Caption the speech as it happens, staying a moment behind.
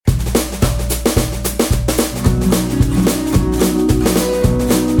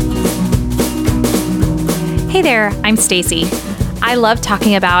Hey there, I'm Stacy. I love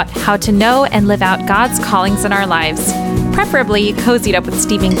talking about how to know and live out God's callings in our lives, preferably cozied up with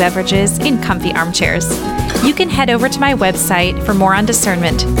steaming beverages in comfy armchairs. You can head over to my website for more on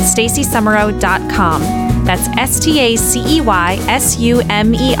discernment, staceysumereau.com. That's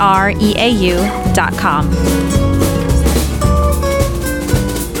STACEYSUMEREAU.com.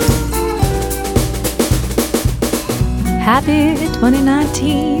 Happy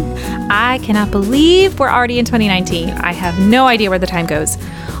 2019. I cannot believe we're already in 2019. I have no idea where the time goes.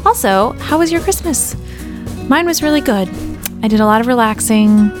 Also, how was your Christmas? Mine was really good. I did a lot of relaxing,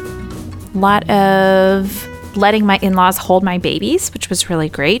 a lot of letting my in-laws hold my babies, which was really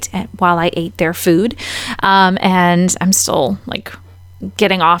great while I ate their food. And I'm still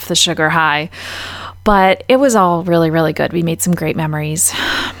getting off the sugar high, but it was all really, really good. We made some great memories.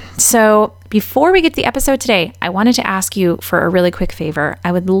 So before we get to the episode today, I wanted to ask you for a really quick favor.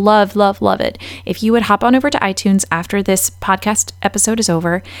 I would love, love, love it if you would hop on over to iTunes after this podcast episode is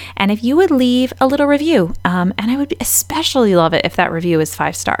over, and if you would leave a little review. And I would especially love it if that review is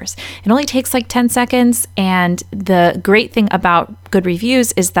 5 stars. It only takes 10 seconds, and the great thing about good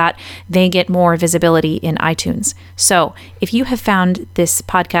reviews is that they get more visibility in iTunes. So if you have found this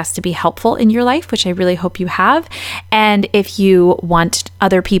podcast to be helpful in your life, which I really hope you have, and if you want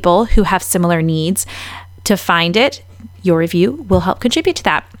other people who have similar needs to find it, your review will help contribute to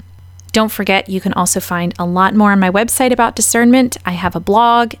that. Don't forget, you can also find a lot more on my website about discernment. I have a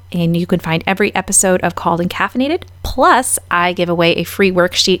blog, and you can find every episode of Called and Caffeinated. Plus, I give away a free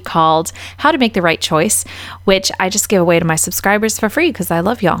worksheet called How to Make the Right Choice, which I just give away to my subscribers for free because I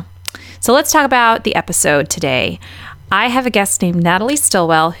love y'all. So let's talk about the episode today. I have a guest named Natalie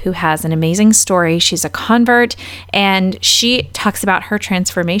Stilwell who has an amazing story. She's a convert, and she talks about her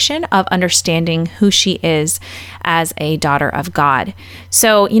transformation of understanding who she is as a daughter of God.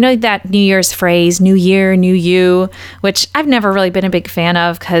 So, you know that New Year's phrase, new year, new you, which I've never really been a big fan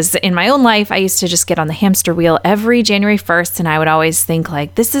of because in my own life, I used to just get on the hamster wheel every January 1st, and I would always think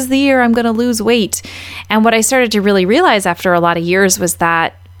this is the year I'm going to lose weight. And what I started to really realize after a lot of years was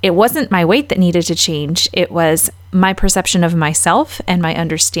that it wasn't my weight that needed to change. It was my perception of myself and my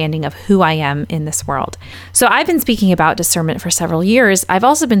understanding of who I am in this world. So I've been speaking about discernment for several years. I've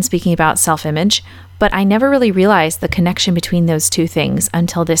also been speaking about self-image, but I never really realized the connection between those two things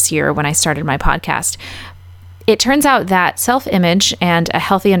until this year when I started my podcast. It turns out that self-image and a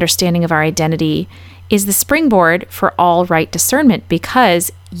healthy understanding of our identity is the springboard for all right discernment,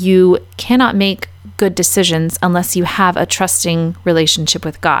 because you cannot make good decisions unless you have a trusting relationship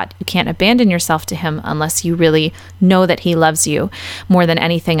with God. You can't abandon yourself to Him unless you really know that He loves you more than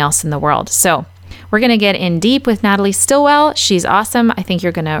anything else in the world. So we're going to get in deep with Natalie Stilwell. She's awesome. I think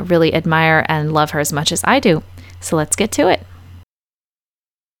you're going to really admire and love her as much as I do. So let's get to it.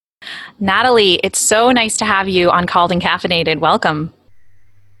 Natalie, it's so nice to have you on Called and Caffeinated. Welcome.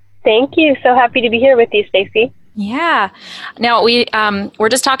 Thank you. So happy to be here with you, Stacy. Yeah. Now, we were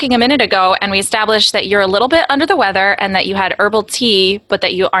just talking a minute ago, and we established that you're a little bit under the weather and that you had herbal tea, but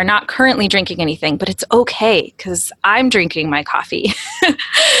that you are not currently drinking anything. But it's okay because I'm drinking my coffee.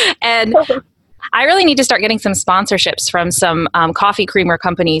 And I really need to start getting some sponsorships from some coffee creamer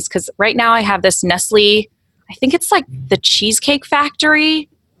companies, because right now I have this Nestle, I think it's the Cheesecake Factory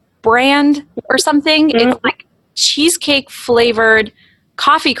brand or something. Mm-hmm. It's cheesecake flavored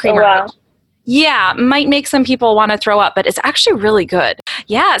coffee creamer. Oh, wow. Yeah, might make some people want to throw up, but it's actually really good.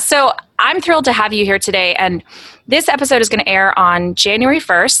 Yeah, so I'm thrilled to have you here today. And this episode is going to air on January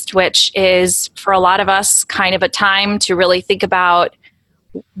 1st, which is for a lot of us kind of a time to really think about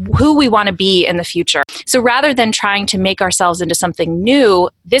who we want to be in the future. So rather than trying to make ourselves into something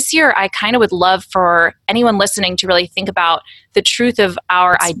new, this year I kind of would love for anyone listening to really think about the truth of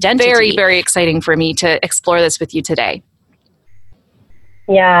our identity. Very, very exciting for me to explore this with you today.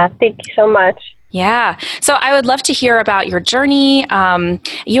 Yeah, thank you so much. Yeah. So I would love to hear about your journey.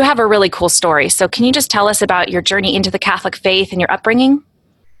 You have a really cool story. So can you just tell us about your journey into the Catholic faith and your upbringing?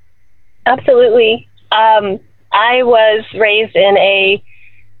 Absolutely. I was raised in a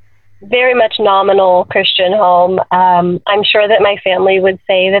very much nominal Christian home. I'm sure that my family would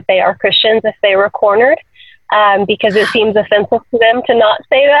say that they are Christians if they were cornered, because it seems offensive to them to not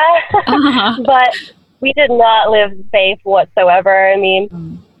say that. Uh-huh. But we did not live faith whatsoever. I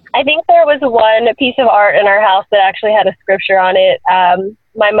mean, I think there was one piece of art in our house that actually had a scripture on it.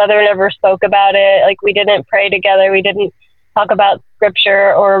 My mother never spoke about it. We didn't pray together. We didn't talk about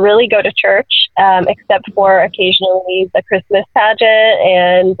scripture or really go to church, except for occasionally the Christmas pageant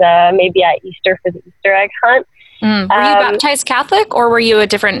and maybe at Easter for the Easter egg hunt. Were you baptized Catholic, or were you were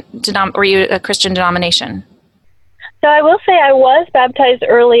you a Christian denomination? So I will say I was baptized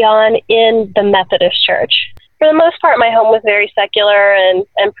early on in the Methodist Church. for the most part, my home was very secular and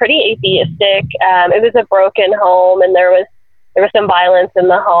pretty atheistic. It was a broken home, and there was some violence in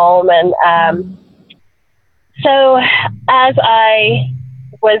the home. And so as I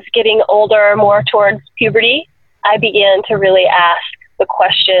was getting older, more towards puberty, I began to really ask the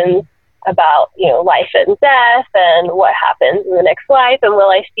questions about, life and death and what happens in the next life, and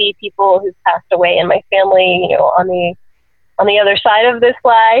will I see people who've passed away in my family, on the other side of this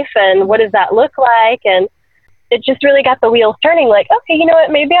life, and what does that look like? And it just really got the wheels turning, like, okay, you know what,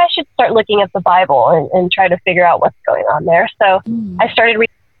 maybe I should start looking at the Bible and try to figure out what's going on there. So I started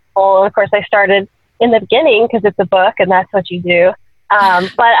reading the Bible, and of course I started in the beginning because it's a book and that's what you do.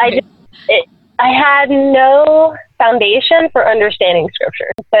 But I had no foundation for understanding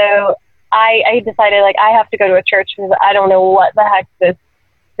scripture. So I decided, like, I have to go to a church because I don't know what the heck this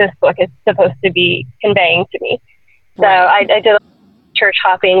book is supposed to be conveying to me. So I did church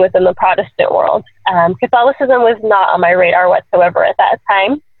hopping within the Protestant world. Catholicism was not on my radar whatsoever at that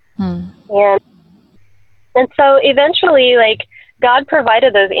time. And so eventually, like, God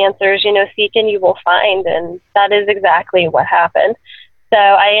provided those answers, seek and you will find. And that is exactly what happened. So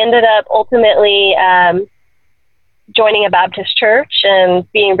I ended up ultimately joining a Baptist church and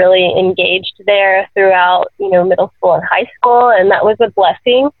being really engaged there throughout, middle school and high school. And that was a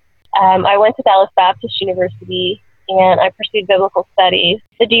blessing. I went to Dallas Baptist University and I pursued biblical studies.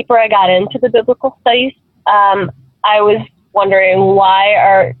 The deeper I got into the biblical studies, I was wondering, why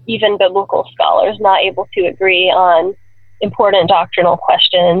are even biblical scholars not able to agree on important doctrinal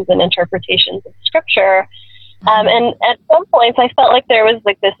questions and interpretations of scripture? And at some points, I felt like there was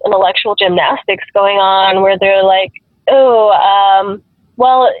like this intellectual gymnastics going on where they're like, well,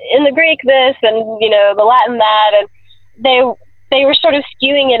 in the Greek this, and, the Latin that, and they were sort of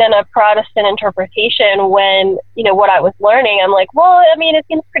skewing it in a Protestant interpretation when, what I was learning, I'm like, well, I mean, it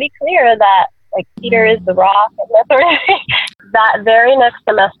seems pretty clear that, like, Peter is the rock and that sort of thing. That very next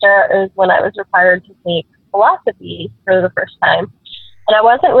semester is when I was required to take philosophy for the first time. And I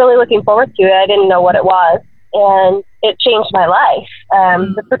wasn't really looking forward to it. I didn't know what it was. And it changed my life.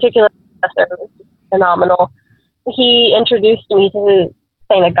 The particular professor was phenomenal. He introduced me to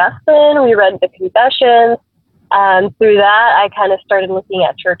St. Augustine. We read the Confessions. Through that, I kind of started looking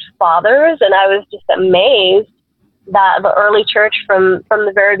at church fathers, and I was just amazed that the early church from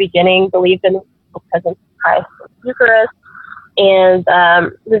the very beginning believed in the presence of Christ in the Eucharist and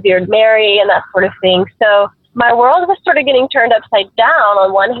revered Mary and that sort of thing. So my world was sort of getting turned upside down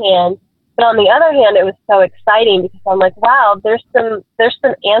on one hand, but on the other hand, it was so exciting because I'm like, wow, there's some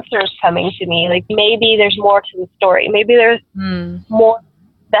answers coming to me. Like, maybe there's more to the story. Maybe there's more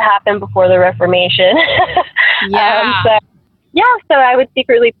that happened before the Reformation. So I would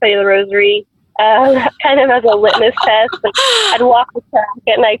secretly pray the rosary, kind of as a litmus test. Like, I'd walk the track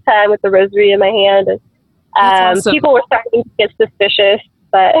at nighttime with the rosary in my hand. And awesome. People were starting to get suspicious,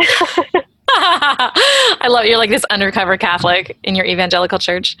 but I love it. You're like this undercover Catholic in your evangelical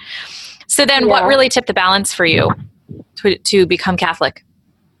church. So then what really tipped the balance for you to become Catholic?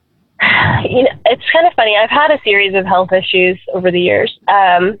 It's kind of funny. I've had a series of health issues over the years.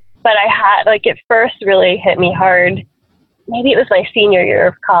 But I had, like, it first really hit me hard. Maybe it was my senior year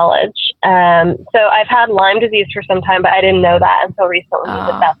of college. So I've had Lyme disease for some time, but I didn't know that until recently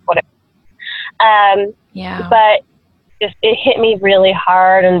that that's what it was. But it hit me really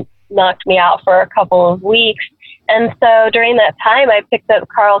hard and knocked me out for a couple of weeks. And so during that time, I picked up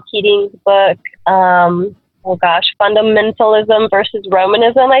Carl Keating's book, Fundamentalism versus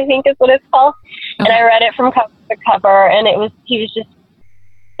Romanism, I think is what it's called. Okay. And I read it from cover to cover, and he was just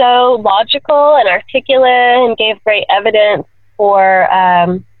so logical and articulate and gave great evidence for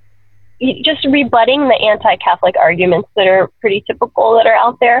just rebutting the anti-Catholic arguments that are pretty typical that are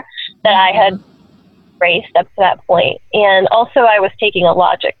out there that I had raised up to that point. And also I was taking a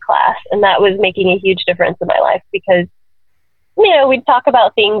logic class, and that was making a huge difference in my life because, we'd talk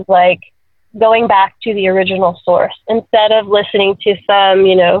about things like going back to the original source instead of listening to some,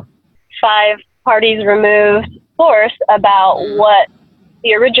 5 parties removed source about what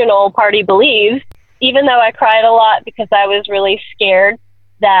the original party believes, even though I cried a lot because I was really scared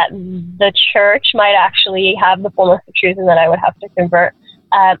that the church might actually have the fullness of truth and that I would have to convert.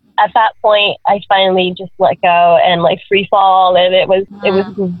 At that point, I finally just let go and like free fall, and it was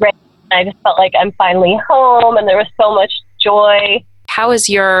great. I just felt like I'm finally home, and there was so much joy. How has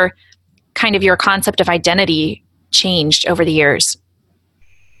your concept of identity changed over the years?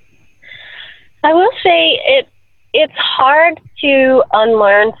 I will say it's hard to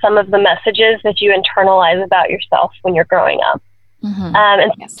unlearn some of the messages that you internalize about yourself when you're growing up.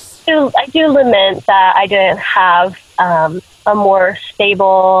 So I do lament that I didn't have a more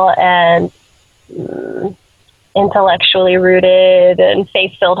stable and intellectually rooted and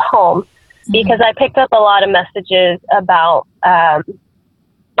faith-filled home, because I picked up a lot of messages about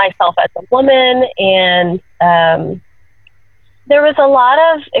myself as a woman, and there was a lot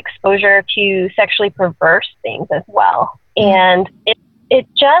of exposure to sexually perverse things as well. And it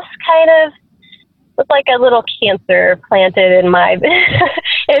just kind of was like a little cancer planted in my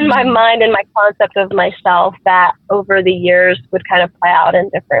in my mind and my concept of myself that over the years would kind of play out in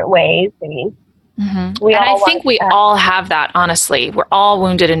different ways. I mean, I think we all have that, honestly. We're all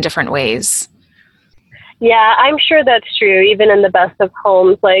wounded in different ways. Yeah, I'm sure that's true. Even in the best of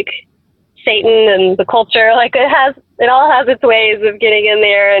homes, like Satan and the culture, like it all has its ways of getting in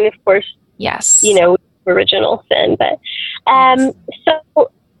there. And of course, yes, original sin. But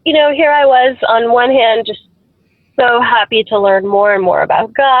so, here I was on one hand, just so happy to learn more and more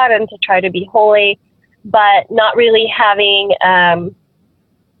about God and to try to be holy, but not really having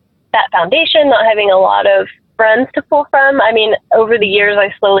that foundation, not having a lot of friends to pull from. I mean, over the years,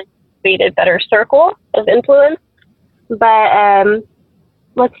 I slowly created better circle of influence. But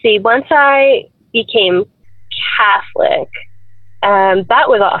let's see, once I became Catholic, that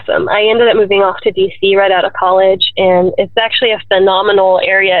was awesome. I ended up moving off to DC right out of college, and it's actually a phenomenal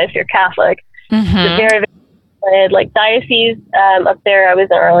area if you're Catholic. It's a very, very good, like diocese up there. I was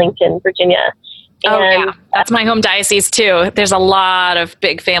in Arlington, Virginia. And, that's my home diocese too. There's a lot of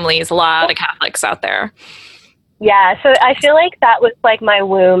big families, a lot of Catholics out there. Yeah, so I feel like that was like my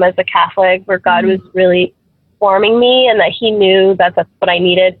womb as a Catholic, where God was really forming me, and that He knew that that's what I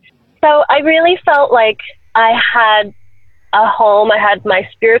needed. So I really felt like I had a home. I had my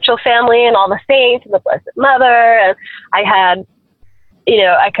spiritual family and all the saints and the Blessed Mother, and I had,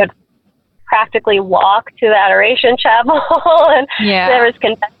 I could practically walk to the Adoration Chapel, and there was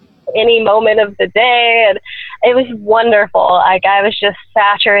confession any moment of the day, and it was wonderful. Like, I was just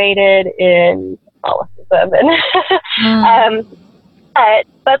saturated in Catholicism, and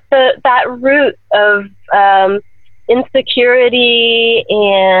but that root of insecurity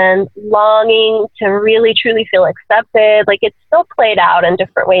and longing to really truly feel accepted, like, it still played out in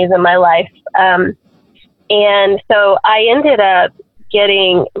different ways in my life. And so I ended up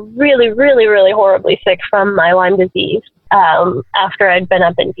getting really, really, really horribly sick from my Lyme disease after I'd been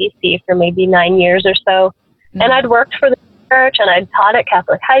up in DC for maybe 9 years or so. And I'd worked for the church, and I'd taught at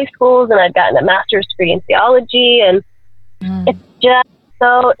Catholic high schools, and I'd gotten a master's degree in theology. And it's just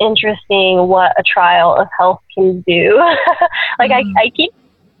so interesting what a trial of health can do. Like, I keep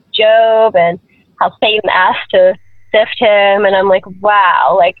Job and how Satan asked to sift him, and I'm like,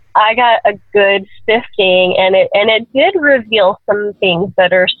 wow, like, I got a good sifting, and it did reveal some things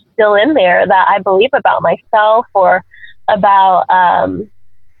that are still in there that I believe about myself, or about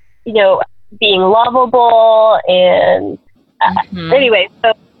being lovable. And anyway,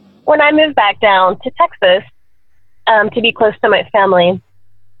 so when I moved back down to Texas to be close to my family,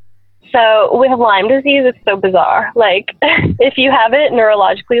 so with Lyme disease, it's so bizarre. Like, if you have it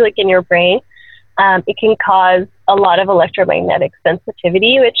neurologically, like in your brain, it can cause a lot of electromagnetic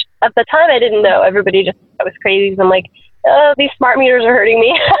sensitivity, which at the time I didn't know. Everybody just thought I was crazy. I'm like, oh, these smart meters are hurting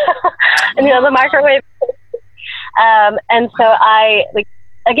me. And the microwave. And so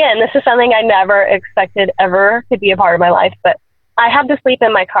again, this is something I never expected ever to be a part of my life, but I had to sleep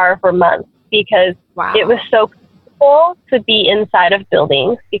in my car for months because it was so cool to be inside of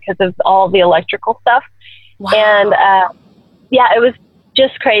buildings because of all the electrical stuff. Wow. And it was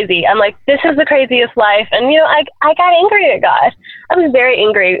just crazy. I'm like, this is the craziest life. And, I got angry at God. I was very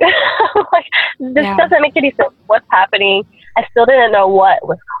angry. Like, this doesn't make any sense. What's happening? I still didn't know what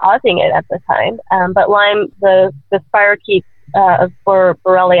was causing it at the time. But Lyme, the spirochetes for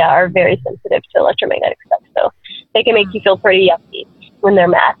Borrelia are very sensitive to electromagnetic stuff. So they can make you feel pretty yucky when they're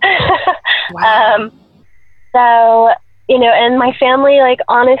mad. Wow. So, and my family, like,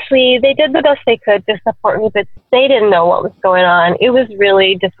 honestly, they did the best they could to support me, but they didn't know what was going on. It was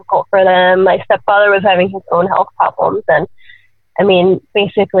really difficult for them. My stepfather was having his own health problems. And I mean,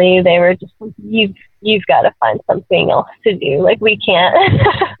 basically they were just like, you've got to find something else to do. Like, we can't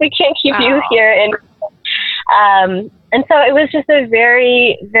keep you here. And so it was just a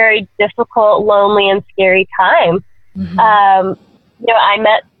very, very difficult, lonely, and scary time. I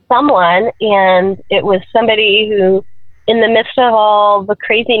met someone, and it was somebody who, in the midst of all the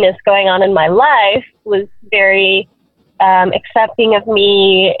craziness going on in my life, was very accepting of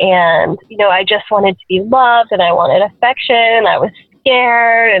me. And, I just wanted to be loved, and I wanted affection. I was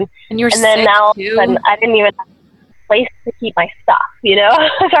scared. And then now all of a sudden, I didn't even have a place to keep my stuff, I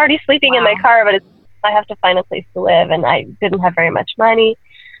was already sleeping in my car, but I have to find a place to live, and I didn't have very much money.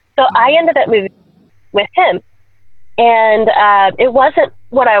 So I ended up moving with him. And it wasn't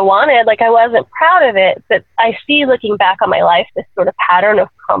what I wanted. Like, I wasn't proud of it, but I see, looking back on my life, this sort of pattern of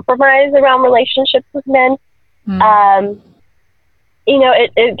compromise around relationships with men. You know,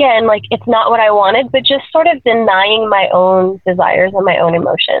 again, like, it's not what I wanted, but just sort of denying my own desires and my own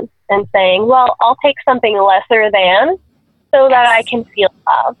emotions and saying, well, I'll take something lesser than so that I can feel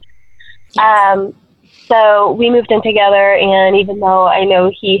loved. So we moved in together, and even though I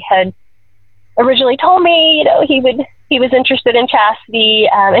know he had originally told me, you know, he was interested in chastity,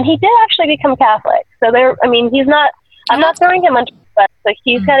 and he did actually become Catholic. So I'm not throwing him under the bus, but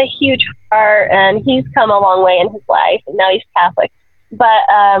he's got a huge heart, and he's come a long way in his life, and now he's Catholic.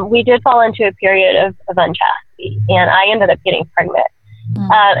 But we did fall into a period of unchastity, and I ended up getting pregnant.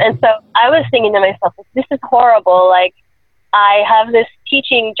 And so I was thinking to myself, this is horrible. Like, I have this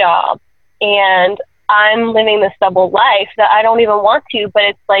teaching job, and I'm living this double life that I don't even want to, but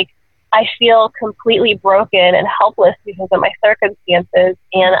it's like, I feel completely broken and helpless because of my circumstances,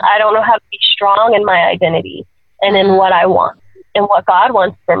 and I don't know how to be strong in my identity and in what I want and what God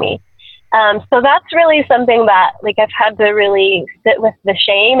wants for me. So that's really something that, like, I've had to really sit with the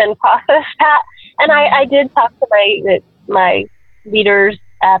shame and process that. And I did talk to my leaders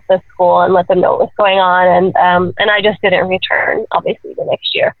at the school and let them know what was going on. And I just didn't return, obviously, the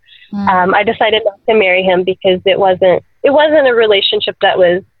next year. I decided not to marry him because it wasn't a relationship that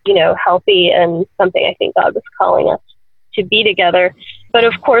was, you know, healthy and something I think God was calling us to be together. But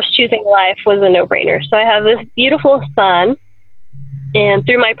of course, choosing life was a no-brainer. So I have this beautiful son, and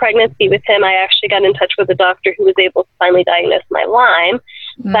through my pregnancy with him, I actually got in touch with a doctor who was able to finally diagnose my Lyme.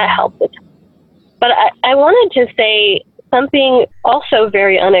 That helped. But I wanted to say something also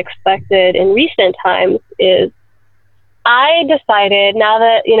very unexpected in recent times is I decided, now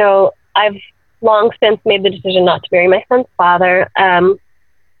that, you know, I've long since made the decision not to marry my son's father.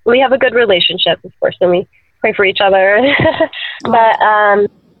 We have a good relationship, of course, and we pray for each other. But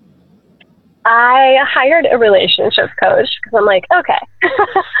I hired a relationship coach because I'm like, okay,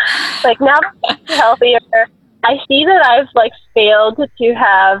 like, now that I'm healthier, I see that I've, like, failed to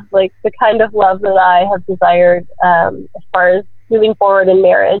have, like, the kind of love that I have desired as far as moving forward in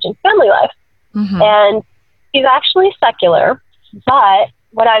marriage and family life. And she's actually secular, but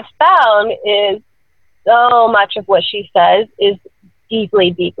what I've found is so much of what she says is deeply,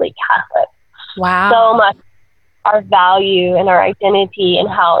 deeply Catholic. Wow. So much our value and our identity and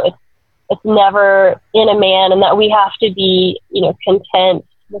how it's never in a man, and that we have to be, you know, content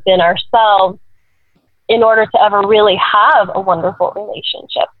within ourselves in order to ever really have a wonderful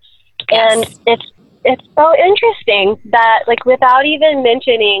relationship. Yes. And it's so interesting that, like, without even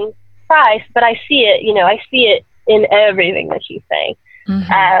mentioning Christ, but I see it in everything that she's saying.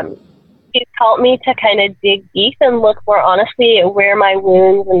 She's helped me to kind of dig deep and look more honestly at where my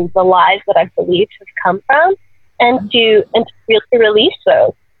wounds and the lies that I've believed have come from, and to really release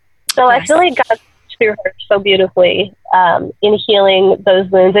those. So I feel like God through her so beautifully in healing those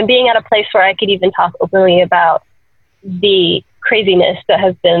wounds and being at a place where I could even talk openly about the craziness that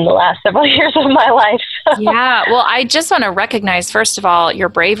has been the last several years of my life. Yeah. Well, I just want to recognize, first of all, your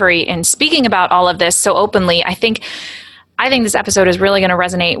bravery in speaking about all of this so openly. I think this episode is really going to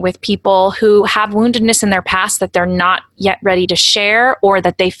resonate with people who have woundedness in their past that they're not yet ready to share, or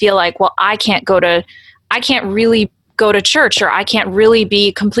that they feel like, well, I can't really go to church, or I can't really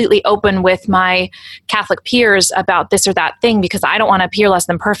be completely open with my Catholic peers about this or that thing because I don't want to appear less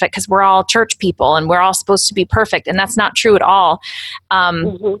than perfect, because we're all church people and we're all supposed to be perfect. And that's not true at all.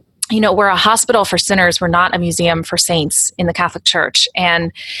 You know, we're a hospital for sinners. We're not a museum for saints in the Catholic Church.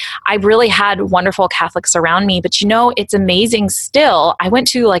 And I really had wonderful Catholics around me. But, you know, it's amazing still. I went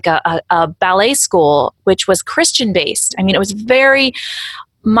to like a ballet school, which was Christian based. I mean, it was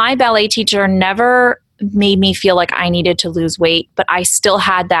my ballet teacher never made me feel like I needed to lose weight, but I still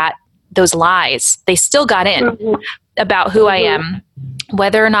had those lies. They still got in about who I am,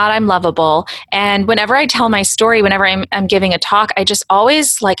 whether or not I'm lovable. And whenever I tell my story, whenever I'm giving a talk, I just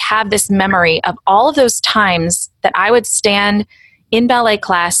always like have this memory of all of those times that I would stand in ballet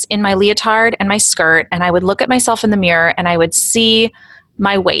class in my leotard and my skirt, and I would look at myself in the mirror and I would see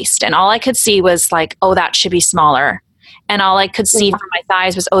my waist, and all I could see was like, oh, that should be smaller. And all I could see from my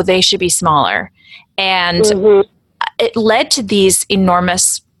thighs was, oh, they should be smaller. And it led to these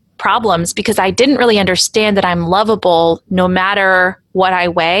enormous problems because I didn't really understand that I'm lovable no matter what I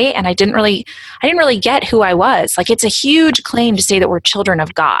weigh. And I didn't really get who I was. Like, it's a huge claim to say that we're children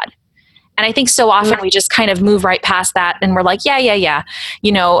of God. And I think so often we just kind of move right past that and we're like, yeah,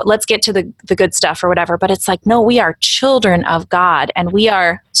 you know, let's get to the good stuff or whatever. But it's like, no, we are children of God, and we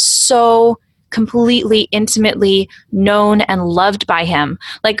are so completely, intimately known and loved by him.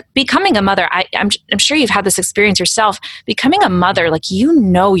 Like becoming a mother, I'm sure you've had this experience yourself. Becoming a mother, like you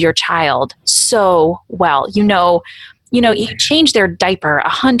know your child so well. You change their diaper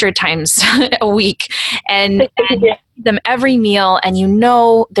 100 times a week, and them every meal, and you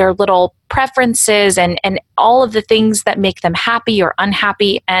know their little preferences and all of the things that make them happy or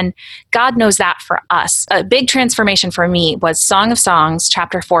unhappy. And God knows that for us. A big transformation for me was Song of Songs,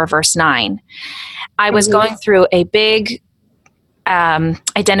 chapter 4, verse 9. I was going through a big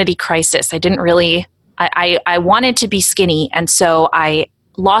identity crisis. I didn't really, I wanted to be skinny. And so I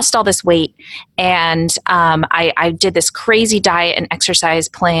lost all this weight, and I did this crazy diet and exercise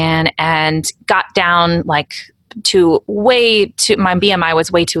plan and got down like my BMI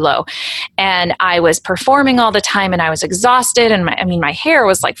was way too low, and I was performing all the time, and I was exhausted, and my hair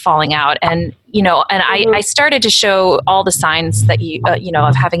was like falling out, and I started to show all the signs that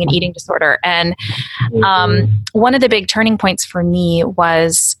of having an eating disorder. And one of the big turning points for me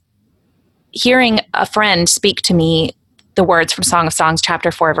was hearing a friend speak to me the words from Song of Songs,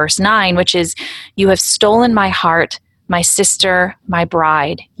 chapter 4, verse 9, which is, "You have stolen my heart, my sister, my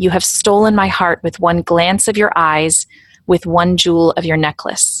bride. You have stolen my heart with one glance of your eyes, with one jewel of your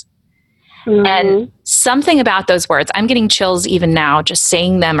necklace." And something about those words, I'm getting chills even now just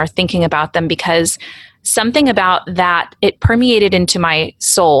saying them or thinking about them, because something about that, it permeated into my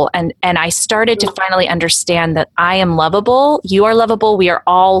soul. And I started to finally understand that I am lovable. You are lovable. We are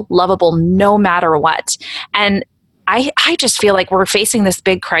all lovable no matter what. And I just feel like we're facing this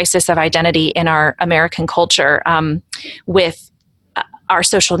big crisis of identity in our American culture with our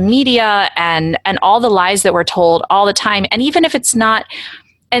social media and all the lies that we're told all the time. And even if it's not,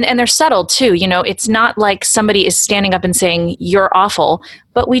 and they're subtle too, it's not like somebody is standing up and saying, "You're awful,"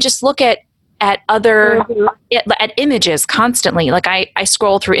 but we just look at other, at images constantly. Like I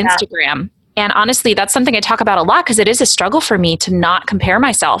scroll through Instagram, and honestly, that's something I talk about a lot because it is a struggle for me to not compare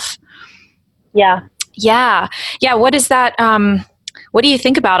myself. Yeah. Yeah. What is that? What do you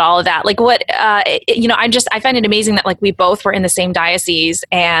think about all of that? Like what, I find it amazing that like we both were in the same diocese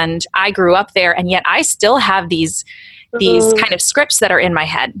and I grew up there, and yet I still have these kind of scripts that are in my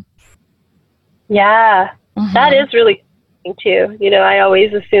head. Yeah. That is really interesting too. I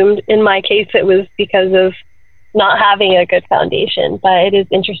always assumed in my case it was because of not having a good foundation, but it is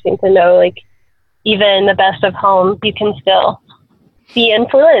interesting to know, like, even the best of homes, you can still be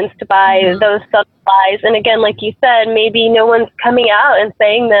influenced by those subtle lies. And again, like you said, maybe no one's coming out and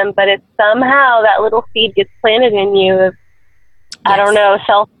saying them, but it's somehow that little seed gets planted in you of, I don't know,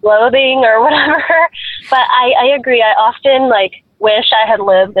 self-loathing or whatever. But I agree. I often wish I had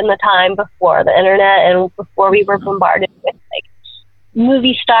lived in the time before the internet and before we were bombarded with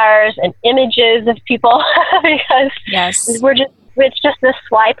movie stars and images of people because it's just this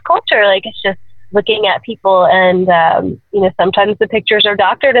swipe culture. Like, it's just looking at people, and sometimes the pictures are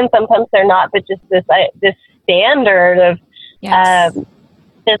doctored and sometimes they're not, but just this standard of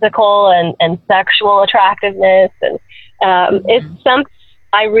physical and sexual attractiveness, and it's something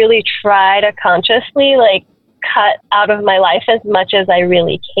I really try to consciously cut out of my life as much as I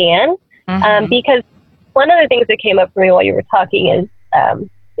really can, because one of the things that came up for me while you were talking is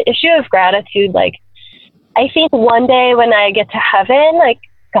the issue of gratitude. I think one day when I get to heaven,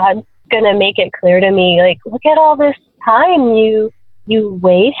 God's gonna make it clear to me, look at all this time you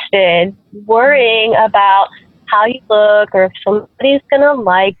wasted worrying about how you look or if somebody's gonna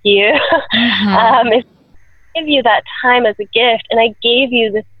like you. If I give you that time as a gift, and I gave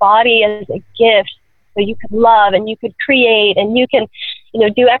you this body as a gift so you could love and you could create and you can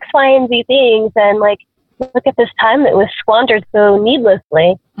do X, Y, and Z things, and look at this time that was squandered so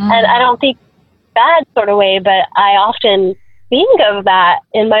needlessly. And I don't think bad sort of way, but I often think of that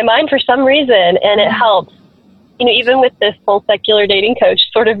in my mind for some reason, and it helps. Even with this whole secular dating coach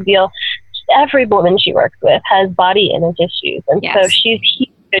sort of deal, every woman she works with has body image issues, and so she's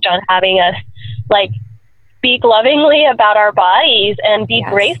huge on having us speak lovingly about our bodies and be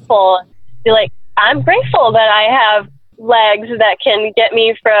grateful. Be I'm grateful that I have legs that can get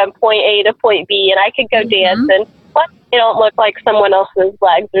me from point A to point B, and I could go dance, and they don't look like someone else's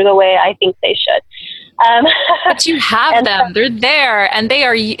legs or the way I think they should. But you have them. They're there, and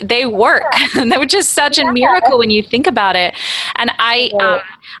they work. And which is such a miracle when you think about it. And I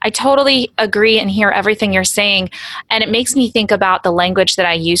totally agree and hear everything you're saying. And it makes me think about the language that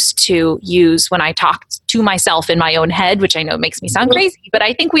I used to use when I talked to myself in my own head, which I know makes me sound crazy, but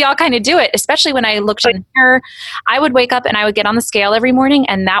I think we all kind of do it, especially when I looked in the mirror. I would wake up and I would get on the scale every morning,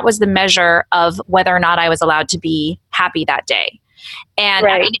 and that was the measure of whether or not I was allowed to be happy that day. And I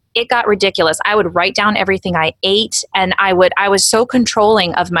Right. mean, it got ridiculous. I would write down everything I ate, and I was so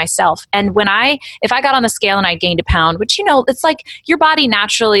controlling of myself. And if I got on the scale and I gained a pound, which, it's like your body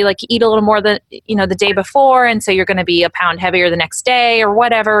naturally, like, you eat a little more than, the day before. And so you're going to be a pound heavier the next day or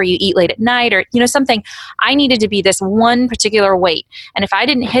whatever, or you eat late at night or, something. I needed to be this one particular weight. And if I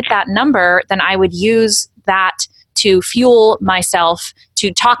didn't hit that number, then I would use that to fuel myself,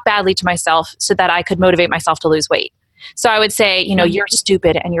 to talk badly to myself so that I could motivate myself to lose weight. So I would say, you're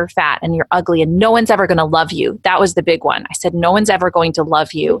stupid and you're fat and you're ugly and no one's ever going to love you. That was the big one. I said, no one's ever going to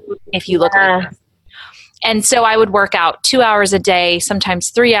love you if you look like this. And so I would work out 2 hours a day, sometimes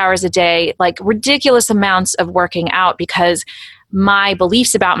 3 hours a day, like ridiculous amounts of working out because my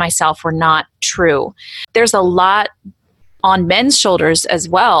beliefs about myself were not true. There's a lot on men's shoulders as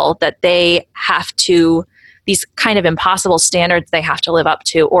well that they have to, these kind of impossible standards they have to live up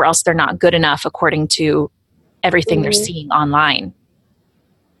to, or else they're not good enough according to everything they're seeing online.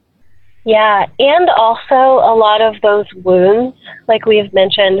 Yeah, and also a lot of those wounds, like we've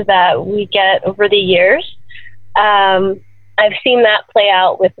mentioned, that we get over the years. I've seen that play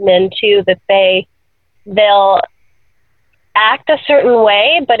out with men too, that they'll act a certain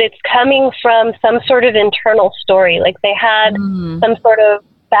way, but it's coming from some sort of internal story. Like they had some sort of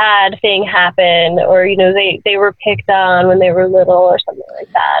bad thing happen, or, they were picked on when they were little or something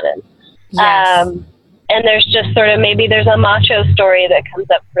like that. And, yes. And there's just sort of, maybe there's a macho story that comes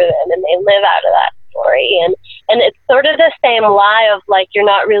up for them and they live out of that story. And it's sort of the same lie of like, you're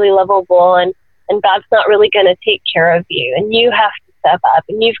not really lovable and God's not really going to take care of you. And you have to step up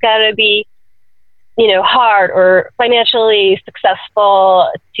and you've got to be, hard or financially successful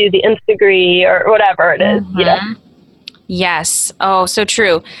to the nth degree or whatever it is, Yes. Oh, so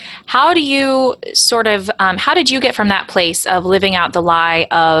true. How do you how did you get from that place of living out the lie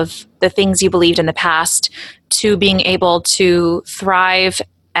of the things you believed in the past to being able to thrive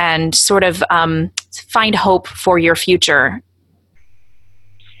and sort of find hope for your future?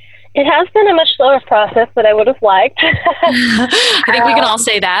 It has been a much slower process than I would have liked. I think we can all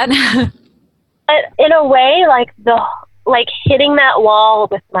say that. But in a way, like hitting that wall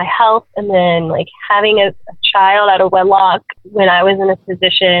with my health and then like having a child out of wedlock when I was in a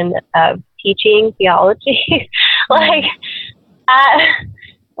position of teaching theology,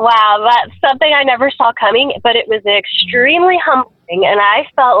 wow, that's something I never saw coming, but it was extremely humbling. And I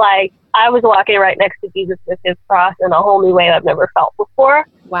felt like I was walking right next to Jesus with his cross in a whole new way I've never felt before.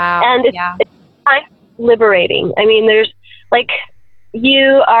 Wow. And it's kind of liberating. I mean, there's like,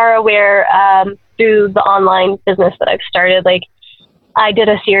 you are aware through the online business that I've started, like I did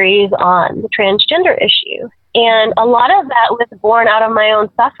a series on the transgender issue. And a lot of that was born out of my own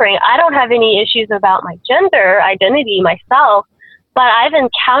suffering. I don't have any issues about my gender identity myself, but I've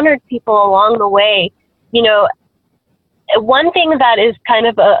encountered people along the way. One thing that is kind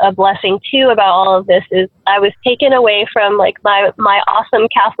of a blessing too about all of this is I was taken away from like my awesome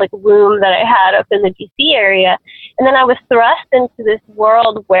Catholic womb that I had up in the DC area. And then I was thrust into this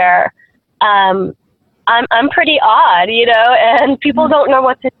world where I'm pretty odd, and people don't know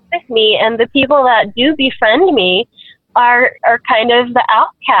what to do with me. And the people that do befriend me are kind of the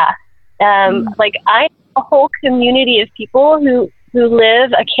outcasts. Like I know a whole community of people who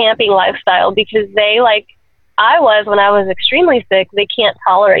live a camping lifestyle because they, like I was when I was extremely sick, they can't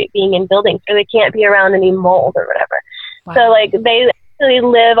tolerate being in buildings or they can't be around any mold or whatever. Wow. So like they actually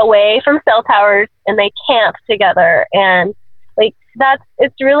live away from cell towers and they camp together. And like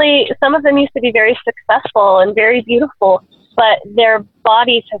it's really, some of them used to be very successful and very beautiful, but their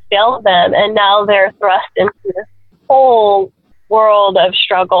bodies have failed them. And now they're thrust into this whole world of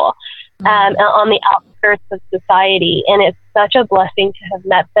struggle on the outskirts of society. And it's such a blessing to have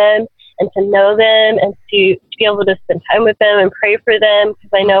met them and to know them and to be able to spend time with them and pray for them because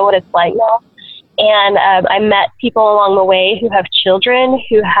I know what it's like now. And I met people along the way who have children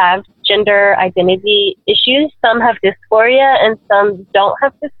who have gender identity issues. Some have dysphoria and some don't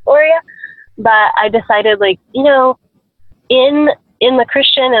have dysphoria. But I decided, in the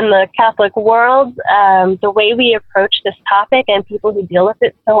Christian and the Catholic world, the way we approach this topic and people who deal with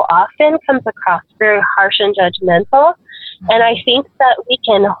it so often comes across very harsh and judgmental. And I think that we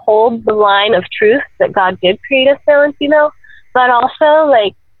can hold the line of truth that God did create us male and female, but also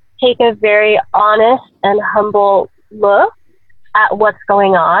take a very honest and humble look at what's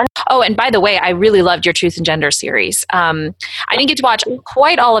going on. Oh, and by the way, I really loved your Truth and Gender series. I didn't get to watch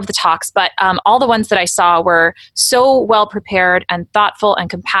quite all of the talks, but all the ones that I saw were so well prepared and thoughtful and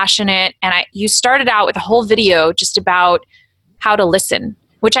compassionate. And you started out with a whole video just about how to listen,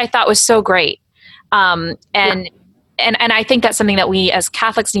 which I thought was so great. and I think that's something that we as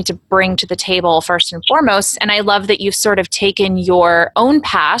Catholics need to bring to the table first and foremost. And I love that you've sort of taken your own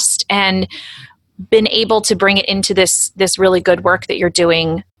past and been able to bring it into this really good work that you're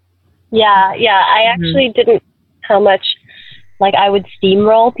doing. Yeah. I actually didn't how much like I would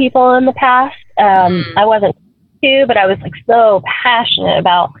steamroll people in the past. I wasn't but I was like so passionate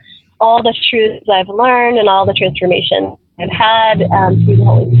about all the truths I've learned and all the transformation I've had through the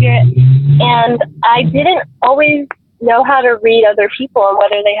Holy Spirit. And I didn't always know how to read other people and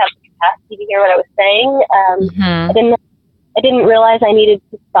whether they have the capacity to hear what I was saying. I didn't realize I needed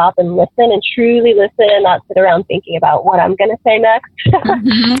to stop and listen and truly listen and not sit around thinking about what I'm going to say next.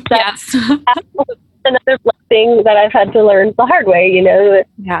 Yes. Another blessing that I've had to learn the hard way.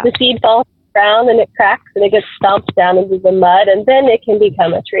 The seed falls ground and it cracks and it gets stomped down into the mud and then it can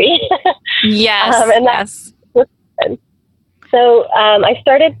become a tree. Yes. And that's so I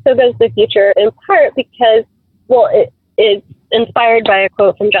started So Goes the Future in part because, it's inspired by a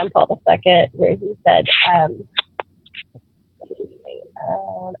quote from John Paul II where he said,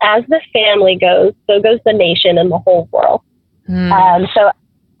 as the family goes, so goes the nation and the whole world. So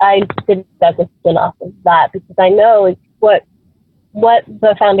I did that the spin-off of that because I know it's what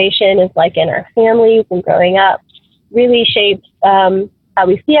the foundation is like in our families and growing up really shapes how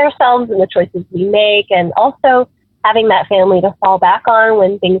we see ourselves and the choices we make, and also having that family to fall back on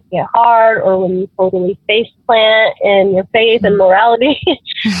when things get hard or when you totally face plant in your faith and morality.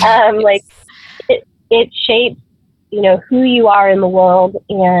 It shapes, who you are in the world,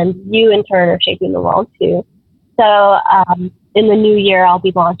 and you in turn are shaping the world too. So in the new year, I'll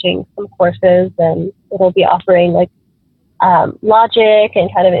be launching some courses, and it'll be offering logic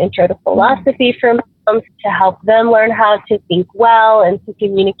and kind of an intro to philosophy for moms to help them learn how to think well and to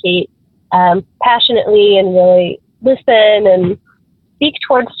communicate passionately and really listen and speak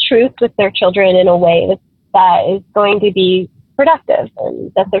towards truth with their children in a way that is going to be productive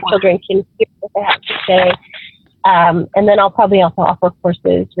and that their children can hear what they have to say. And then I'll probably also offer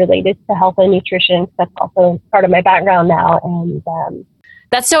courses related to health and nutrition. That's also part of my background now. And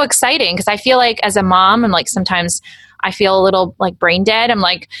that's so exciting because I feel like as a mom, and sometimes I feel a little brain dead. I'm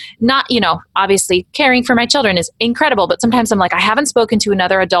not, obviously caring for my children is incredible, but sometimes I'm I haven't spoken to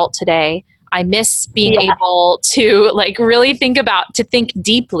another adult today. I miss being able to really think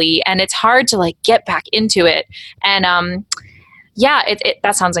deeply, and it's hard to get back into it. And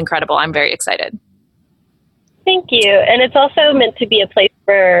that sounds incredible. I'm very excited. Thank you. And it's also meant to be a place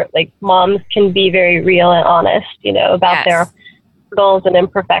where moms can be very real and honest, about their struggles and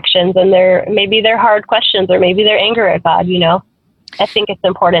imperfections and maybe their hard questions or maybe their anger at God. I think it's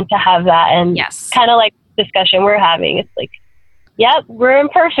important to have that, and kind of like the discussion we're having. It's yep, we're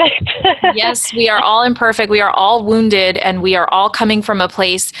imperfect. Yes, we are all imperfect. We are all wounded, and we are all coming from a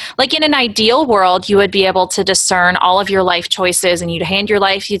place, in an ideal world, you would be able to discern all of your life choices, and you'd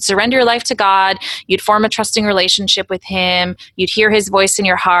surrender your life to God, you'd form a trusting relationship with Him, you'd hear His voice in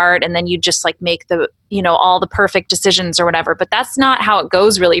your heart, and then you'd just make the, all the perfect decisions or whatever. But that's not how it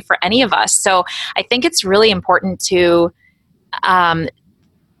goes really for any of us. So I think it's really important to, I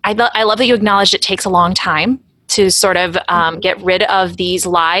love that you acknowledged it takes a long time to sort of get rid of these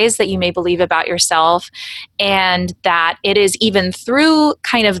lies that you may believe about yourself, and that it is even through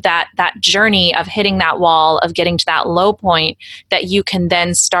kind of that journey of hitting that wall, of getting to that low point, that you can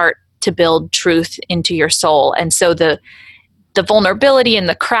then start to build truth into your soul. And so the vulnerability and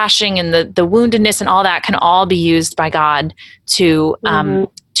the crashing and the woundedness and all that can all be used by God to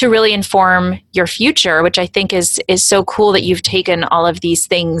really inform your future, which I think is so cool that you've taken all of these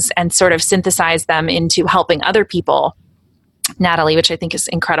things and sort of synthesized them into helping other people, Natalie, which I think is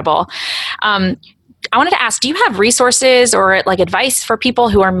incredible. I wanted to ask, do you have resources or advice for people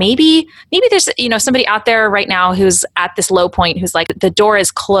who are maybe there's, somebody out there right now who's at this low point, who's the door is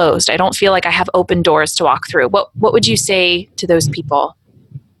closed. I don't feel like I have open doors to walk through. What would you say to those people?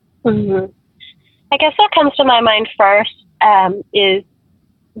 Mm-hmm. I guess what comes to my mind first is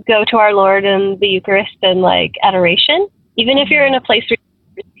go to our Lord in the Eucharist and adoration, even if you're in a place where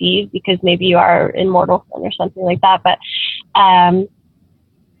you receive, because maybe you are in mortal sin or something like that. But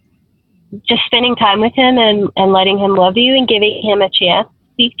just spending time with Him and letting Him love you and giving Him a chance to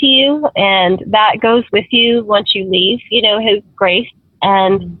speak to you. And that goes with you once you leave, His grace,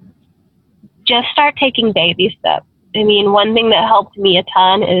 and just start taking baby steps. I mean, one thing that helped me a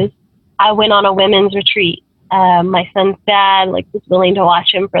ton is I went on a women's retreat. My son's dad was willing to watch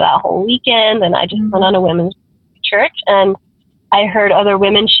him for that whole weekend, and I just went on a women's church, and I heard other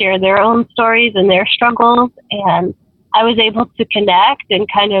women share their own stories and their struggles, and I was able to connect and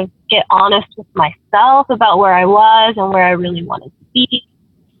kind of get honest with myself about where I was and where I really wanted to be.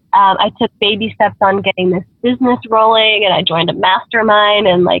 I took baby steps on getting this business rolling, and I joined a mastermind,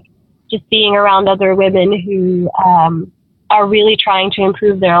 and like just being around other women who are really trying to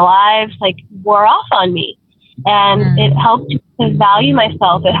improve their lives, like wore off on me. And it helped to value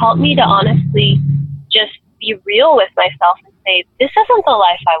myself. It helped me to honestly just be real with myself and say, this isn't the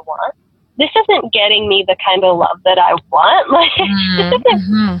life I want. This isn't getting me the kind of love that I want. Like, this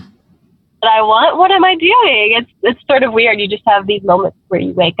isn't what I want. What am I doing? It's sort of weird. You just have these moments where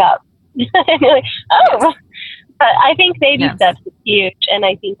you wake up and you're like, oh. Yes. But I think baby steps is huge. And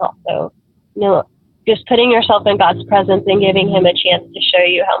I think also, just putting yourself in God's presence and giving him a chance to show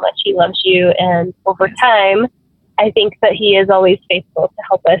you how much he loves you. And over time, I think that he is always faithful to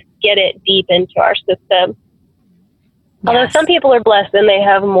help us get it deep into our system. Although some people are blessed and they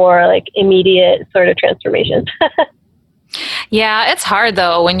have more like immediate sort of transformations. Yeah, it's hard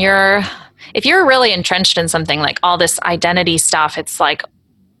though if you're really entrenched in something like all this identity stuff, it's like,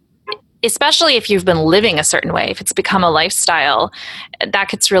 especially if you've been living a certain way, if it's become a lifestyle, that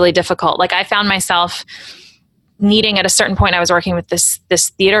gets really difficult. Like I found myself needing at a certain point, I was working with this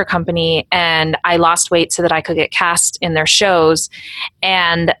theater company and I lost weight so that I could get cast in their shows.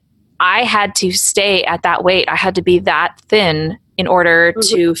 And I had to stay at that weight. I had to be that thin in order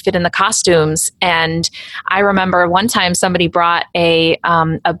to fit in the costumes. And I remember one time somebody brought a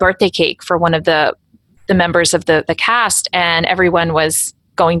birthday cake for one of the members of the cast, and everyone was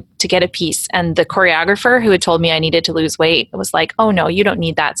going to get a piece. And the choreographer who had told me I needed to lose weight was like, oh no, you don't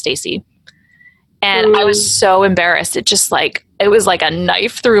need that, Stacy. And I was so embarrassed. It was like a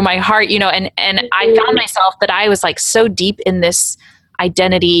knife through my heart, and I found myself that I was like so deep in this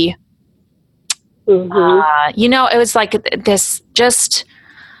identity. It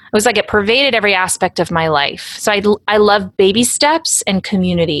was like it pervaded every aspect of my life. So I love baby steps and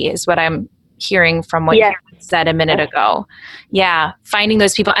community is what I'm hearing from what you said a minute ago. Yeah. Finding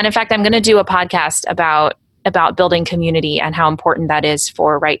those people. And in fact, I'm going to do a podcast about building community and how important that is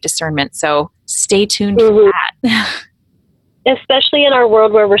for right discernment. So stay tuned for that. Especially in our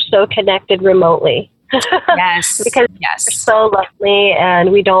world where we're so connected remotely. Yes. Because we're so lonely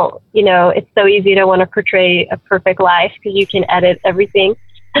and we don't, it's so easy to want to portray a perfect life because you can edit everything.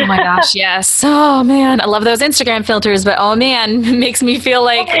 Oh my gosh, yes. Oh man, I love those Instagram filters, but oh man, it makes me feel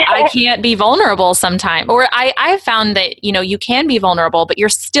like I can't be vulnerable sometimes. Or I've found that, you can be vulnerable, but you're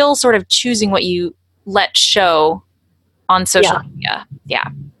still sort of choosing what you let show on social media. Yeah,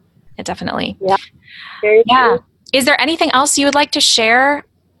 it definitely. Yeah, very true. Is there anything else you would like to share?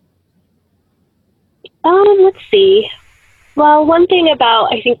 Let's see. Well, one thing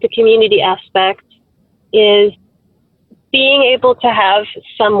about, I think, the community aspect is being able to have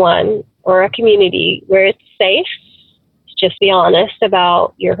someone or a community where it's safe to just be honest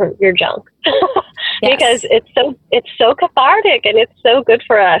about your junk. Because it's so cathartic and it's so good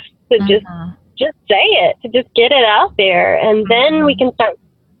for us to just say it, to just get it out there. And then we can start,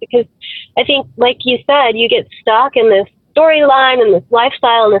 because I think, like you said, you get stuck in this storyline and this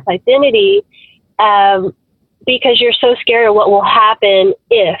lifestyle and this identity because you're so scared of what will happen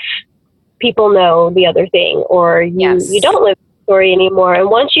if people know the other thing, or you don't live the story anymore. And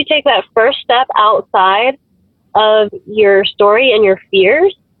once you take that first step outside of your story and your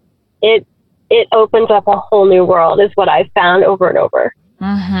fears, it opens up a whole new world, is what I've found over and over.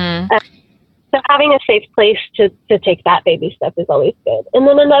 So having a safe place to take that baby step is always good. And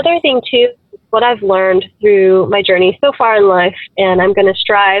then another thing too, what I've learned through my journey so far in life, and I'm going to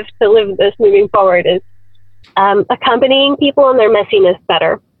strive to live this moving forward, is accompanying people in their messiness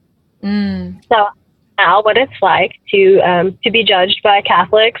better. So now what it's like to be judged by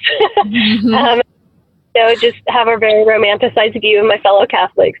Catholics, just have a very romanticized view of my fellow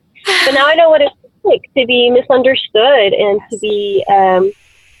Catholics. But now I know what it's like to be misunderstood and to be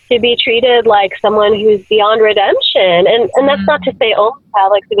treated like someone who's beyond redemption. And that's not to say only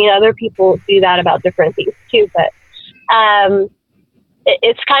Catholics. I mean, other people do that about different things too. But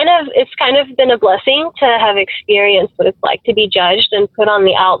it's kind of been a blessing to have experienced what it's like to be judged and put on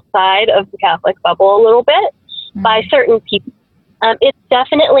the outside of the Catholic bubble a little bit by certain people. It's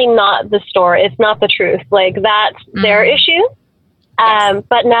definitely not the story. It's not the truth. Like, that's their issue.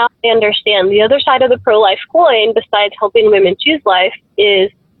 But now I understand the other side of the pro-life coin, besides helping women choose life,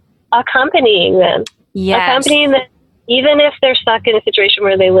 is accompanying them. Accompanying them, even if they're stuck in a situation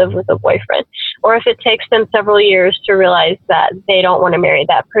where they live with a boyfriend, or if it takes them several years to realize that they don't want to marry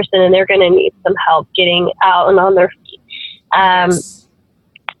that person and they're going to need some help getting out and on their feet,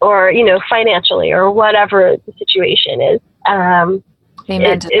 or, financially, or whatever the situation is.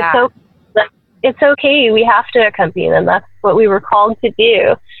 Amen to that. It's okay. We have to accompany them. That's what we were called to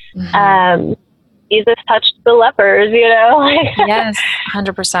do. Jesus touched the lepers, Yes,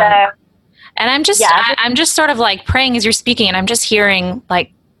 100%. And I'm just sort of like praying as you're speaking, and I'm just hearing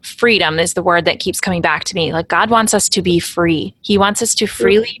like freedom is the word that keeps coming back to me. Like God wants us to be free. He wants us to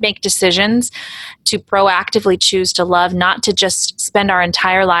freely make decisions, to proactively choose to love, not to just spend our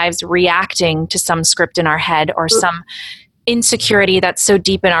entire lives reacting to some script in our head or some insecurity that's so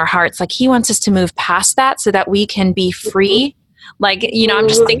deep in our hearts. Like He wants us to move past that so that we can be free. Like, I'm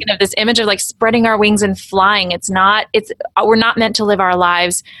just thinking of this image of like spreading our wings and flying. We're not meant to live our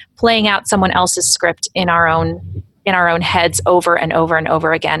lives playing out someone else's script in our own heads over and over and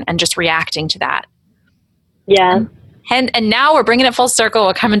over again and just reacting to that. Yeah. And now we're bringing it full circle.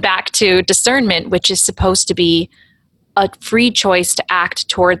 We're coming back to discernment, which is supposed to be a free choice to act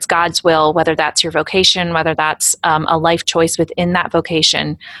towards God's will, whether that's your vocation, whether that's a life choice within that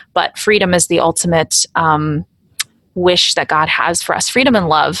vocation. But freedom is the ultimate wish that God has for us. Freedom and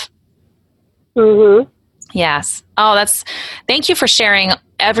love. Mm-hmm. Yes. Oh, thank you for sharing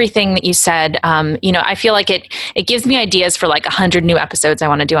everything that you said. I feel like it gives me ideas for like 100 new episodes I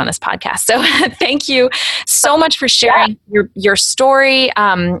want to do on this podcast. So thank you so much for sharing your story.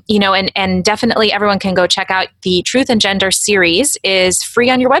 And definitely everyone can go check out the Truth and Gender series is free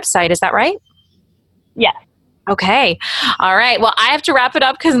on your website. Is that right? Yes. Okay. All right. Well, I have to wrap it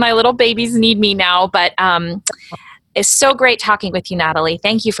up because my little babies need me now, but it's so great talking with you, Natalie.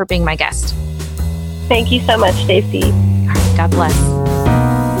 Thank you for being my guest. Thank you so much, Stacey. All right, God bless.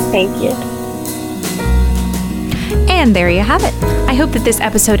 Thank you. And there you have it. I hope that this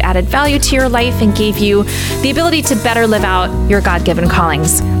episode added value to your life and gave you the ability to better live out your God-given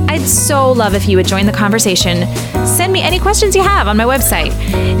callings. I'd so love if you would join the conversation. Send me any questions you have on my website.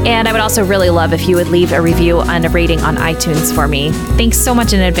 And I would also really love if you would leave a review and a rating on iTunes for me. Thanks so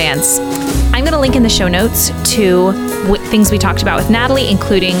much in advance. I'm going to link in the show notes to things we talked about with Natalie,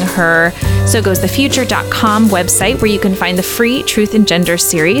 including her SoGoesTheFuture.com website, where you can find the free Truth and Gender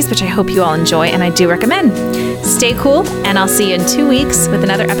series, which I hope you all enjoy and I do recommend. Stay cool, and I'll see you in 2 weeks with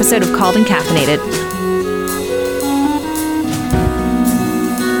another episode of Called and Caffeinated.